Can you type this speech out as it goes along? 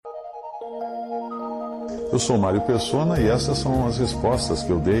Eu sou Mário Persona e essas são as respostas que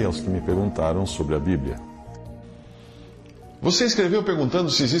eu dei aos que me perguntaram sobre a Bíblia. Você escreveu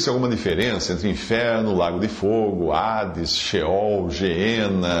perguntando se existe alguma diferença entre inferno, lago de fogo, Hades, sheol,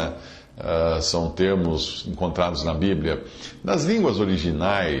 geena, são termos encontrados na Bíblia. Nas línguas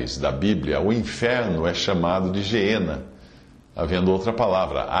originais da Bíblia, o inferno é chamado de geena, havendo outra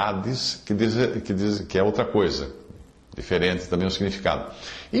palavra, Hades, que é outra coisa, diferente também o significado.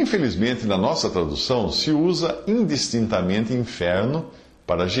 Infelizmente, na nossa tradução, se usa indistintamente inferno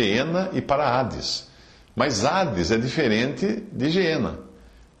para geena e para Hades. Mas Hades é diferente de geena.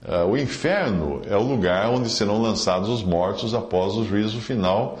 O inferno é o lugar onde serão lançados os mortos após o juízo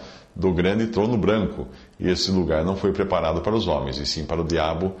final do grande trono branco. E esse lugar não foi preparado para os homens, e sim para o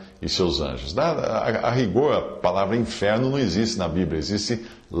diabo e seus anjos. A rigor, a palavra inferno não existe na Bíblia. Existe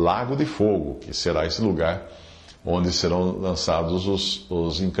lago de fogo, que será esse lugar onde serão lançados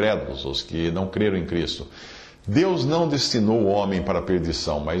os incrédulos, os que não creram em Cristo. Deus não destinou o homem para a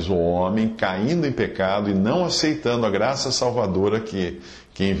perdição, mas o homem, caindo em pecado e não aceitando a graça salvadora que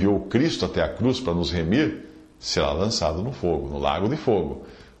enviou Cristo até a cruz para nos remir, será lançado no fogo, no lago de fogo.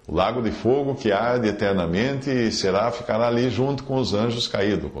 O lago de fogo que arde eternamente e ficará ali junto com os anjos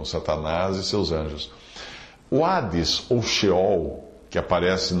caídos, com Satanás e seus anjos. O Hades, ou sheol, que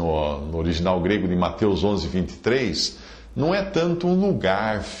aparece no original grego de Mateus 11, 23, não é tanto um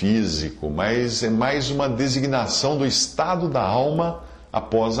lugar físico, mas é mais uma designação do estado da alma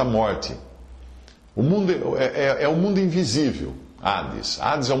após a morte. O mundo é o mundo invisível, Hades.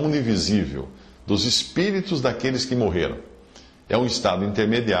 Hades é o mundo invisível dos espíritos daqueles que morreram. É um estado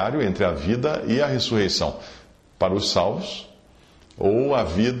intermediário entre a vida e a ressurreição para os salvos, ou a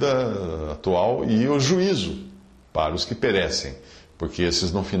vida atual e o juízo para os que perecem, porque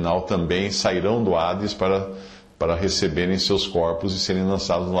esses no final também sairão do Hades para receberem seus corpos e serem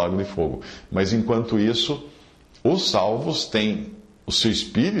lançados no lago de fogo. Mas enquanto isso, os salvos têm o seu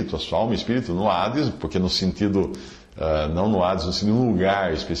espírito, a sua alma e espírito no Hades, porque no sentido, não no Hades, no sentido de um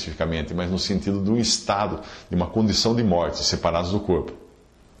lugar especificamente, mas no sentido de um estado, de uma condição de morte, separados do corpo.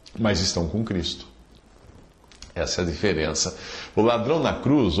 Mas estão com Cristo. Essa é a diferença. O ladrão na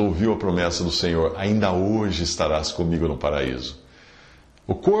cruz ouviu a promessa do Senhor: ainda hoje estarás comigo no paraíso.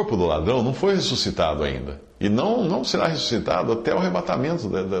 O corpo do ladrão não foi ressuscitado ainda. E não será ressuscitado até o arrebatamento,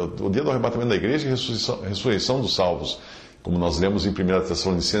 o dia do arrebatamento da igreja e ressurreição dos salvos, como nós lemos em 1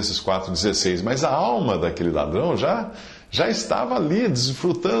 Tessalonicenses 4,16. Mas a alma daquele ladrão já estava ali,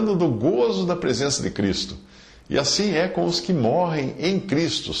 desfrutando do gozo da presença de Cristo. E assim é com os que morrem em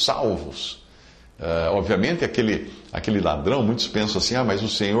Cristo, salvos. Obviamente, aquele ladrão, muitos pensam assim: mas o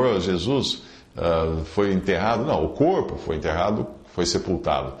Senhor Jesus foi enterrado. Não, o corpo foi enterrado, foi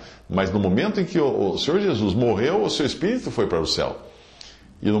sepultado. Mas no momento em que o Senhor Jesus morreu, o seu espírito foi para o céu.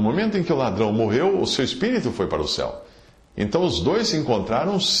 E no momento em que o ladrão morreu, o seu espírito foi para o céu. Então os dois se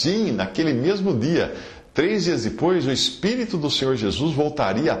encontraram, sim, naquele mesmo dia. 3 dias depois, o espírito do Senhor Jesus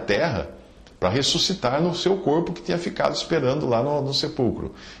voltaria à terra para ressuscitar no seu corpo que tinha ficado esperando lá no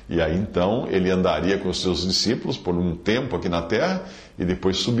sepulcro. E aí então ele andaria com os seus discípulos por um tempo aqui na terra e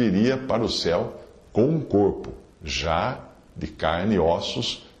depois subiria para o céu com um corpo já de carne e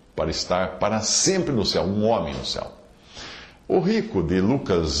ossos, para estar para sempre no céu, um homem no céu. O rico de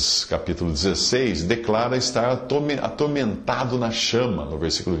Lucas capítulo 16 declara estar atormentado na chama, no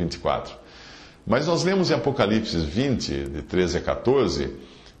versículo 24. Mas nós lemos em Apocalipse 20, de 13 a 14,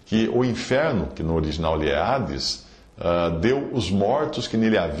 que o inferno, que no original ali é Hades, deu os mortos que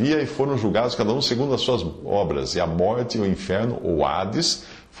nele havia e foram julgados cada um segundo as suas obras. E a morte e o inferno, ou Hades,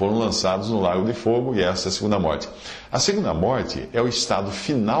 foram lançados no lago de fogo, e essa é a segunda morte. A segunda morte é o estado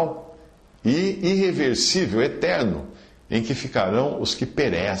final e irreversível, eterno, em que ficarão os que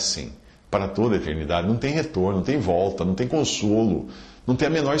perecem para toda a eternidade. Não tem retorno, não tem volta, não tem consolo, não tem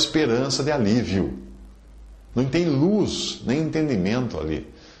a menor esperança de alívio. Não tem luz, nem entendimento ali.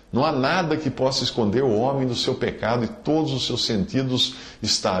 Não há nada que possa esconder o homem do seu pecado e todos os seus sentidos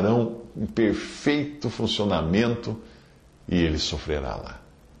estarão em perfeito funcionamento e ele sofrerá lá.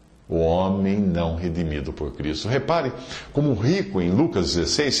 O homem não redimido por Cristo. Repare como o rico em Lucas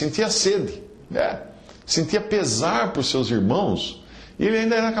 16 sentia sede, sentia pesar por seus irmãos, e ele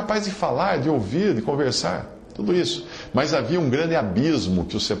ainda era capaz de falar, de ouvir, de conversar, tudo isso. Mas havia um grande abismo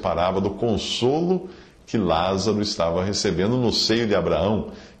que o separava do consolo que Lázaro estava recebendo no seio de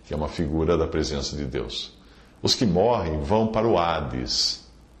Abraão, que é uma figura da presença de Deus. Os que morrem vão para o Hades,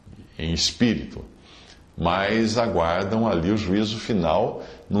 em espírito, mas aguardam ali o juízo final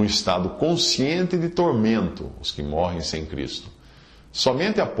num estado consciente de tormento, os que morrem sem Cristo.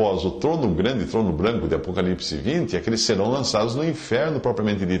 Somente após o trono grande, trono branco de Apocalipse 20, é que eles serão lançados no inferno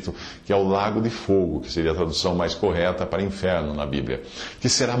propriamente dito, que é o lago de fogo, que seria a tradução mais correta para inferno na Bíblia, que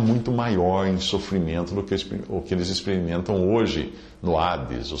será muito maior em sofrimento do que o que eles experimentam hoje no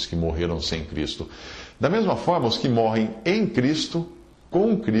Hades, os que morreram sem Cristo. Da mesma forma, os que morrem em Cristo,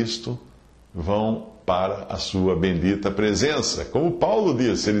 com Cristo, vão para a sua bendita presença. Como Paulo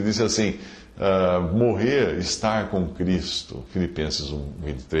disse, ele disse assim, morrer, estar com Cristo, Filipenses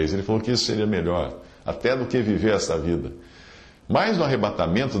 1:23, ele falou que isso seria melhor, até do que viver essa vida. Mas no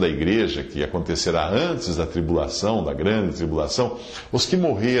arrebatamento da igreja, que acontecerá antes da tribulação, da grande tribulação, os que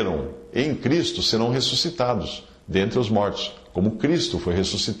morreram em Cristo serão ressuscitados dentre os mortos, como Cristo foi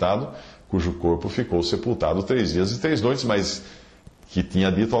ressuscitado, cujo corpo ficou sepultado 3 dias e 3 noites, mas que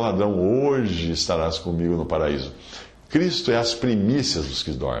tinha dito ao ladrão, hoje estarás comigo no paraíso. Cristo é as primícias dos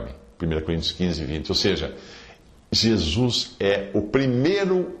que dormem. 1 Coríntios 15:20. Ou seja, Jesus é o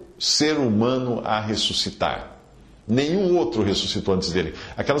primeiro ser humano a ressuscitar. Nenhum outro ressuscitou antes dele.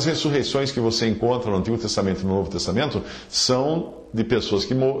 Aquelas ressurreições que você encontra no Antigo Testamento e no Novo Testamento são de pessoas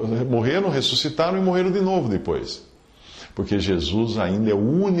que morreram, ressuscitaram e morreram de novo depois. Porque Jesus ainda é o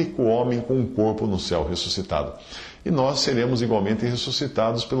único homem com um corpo no céu ressuscitado. E nós seremos igualmente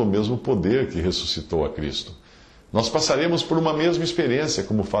ressuscitados pelo mesmo poder que ressuscitou a Cristo. Nós passaremos por uma mesma experiência,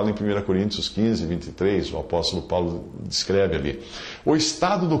 como fala em 1 Coríntios 15:23, o apóstolo Paulo descreve ali. O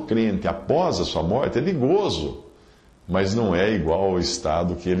estado do crente após a sua morte é de gozo, mas não é igual ao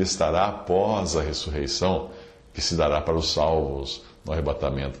estado que ele estará após a ressurreição, que se dará para os salvos no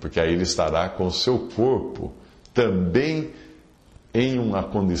arrebatamento, porque aí ele estará com o seu corpo também em uma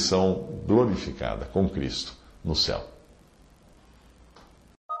condição glorificada com Cristo no céu.